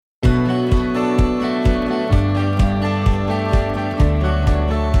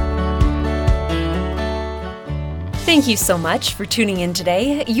Thank you so much for tuning in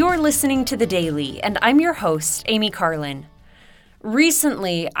today. You're listening to The Daily, and I'm your host, Amy Carlin.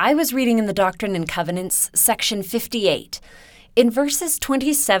 Recently, I was reading in the Doctrine and Covenants, section 58. In verses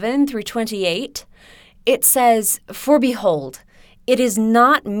 27 through 28, it says, "For behold, it is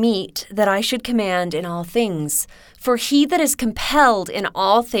not meet that I should command in all things. For he that is compelled in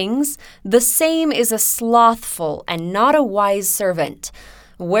all things, the same is a slothful and not a wise servant.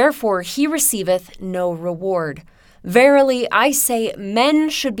 Wherefore he receiveth no reward. Verily, I say,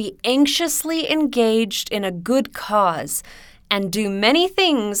 men should be anxiously engaged in a good cause, and do many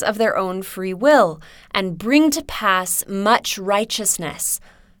things of their own free will, and bring to pass much righteousness.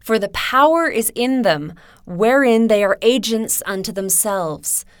 For the power is in them, wherein they are agents unto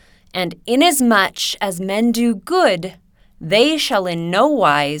themselves. And inasmuch as men do good, they shall in no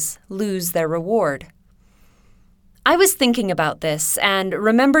wise lose their reward." I was thinking about this and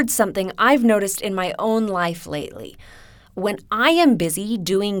remembered something I've noticed in my own life lately. When I am busy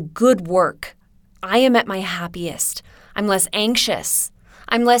doing good work, I am at my happiest. I'm less anxious.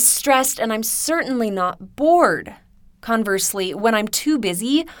 I'm less stressed, and I'm certainly not bored. Conversely, when I'm too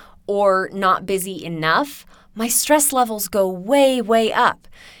busy or not busy enough, my stress levels go way, way up.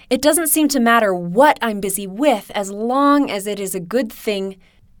 It doesn't seem to matter what I'm busy with as long as it is a good thing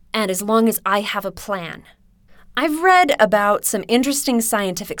and as long as I have a plan. I've read about some interesting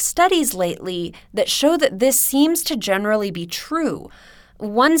scientific studies lately that show that this seems to generally be true.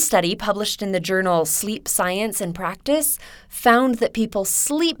 One study published in the journal Sleep Science and Practice found that people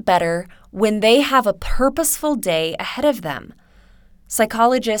sleep better when they have a purposeful day ahead of them.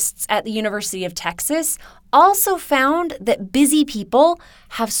 Psychologists at the University of Texas also found that busy people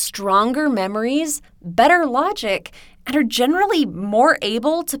have stronger memories, better logic, and are generally more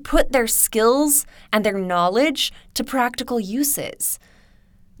able to put their skills and their knowledge to practical uses.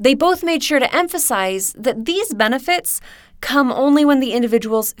 They both made sure to emphasize that these benefits come only when the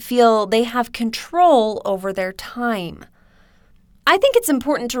individuals feel they have control over their time. I think it's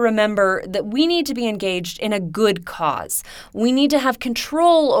important to remember that we need to be engaged in a good cause. We need to have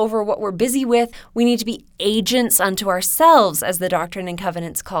control over what we're busy with. We need to be agents unto ourselves, as the Doctrine and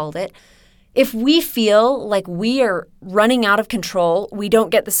Covenants called it. If we feel like we are running out of control, we don't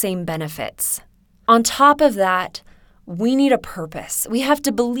get the same benefits. On top of that, we need a purpose. We have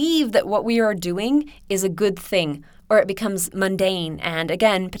to believe that what we are doing is a good thing, or it becomes mundane and,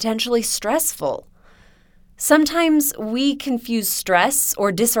 again, potentially stressful. Sometimes we confuse stress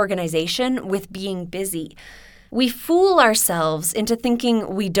or disorganization with being busy. We fool ourselves into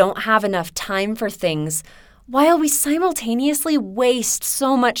thinking we don't have enough time for things, while we simultaneously waste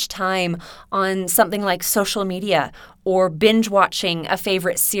so much time on something like social media or binge watching a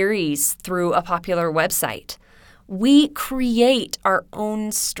favorite series through a popular website. We create our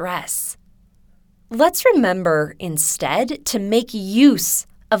own stress. Let's remember instead to make use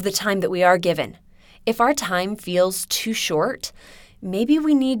of the time that we are given. If our time feels too short, maybe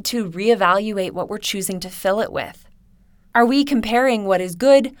we need to reevaluate what we're choosing to fill it with. Are we comparing what is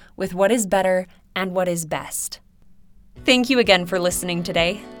good with what is better and what is best? Thank you again for listening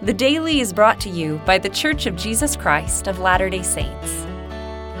today. The Daily is brought to you by The Church of Jesus Christ of Latter-day Saints.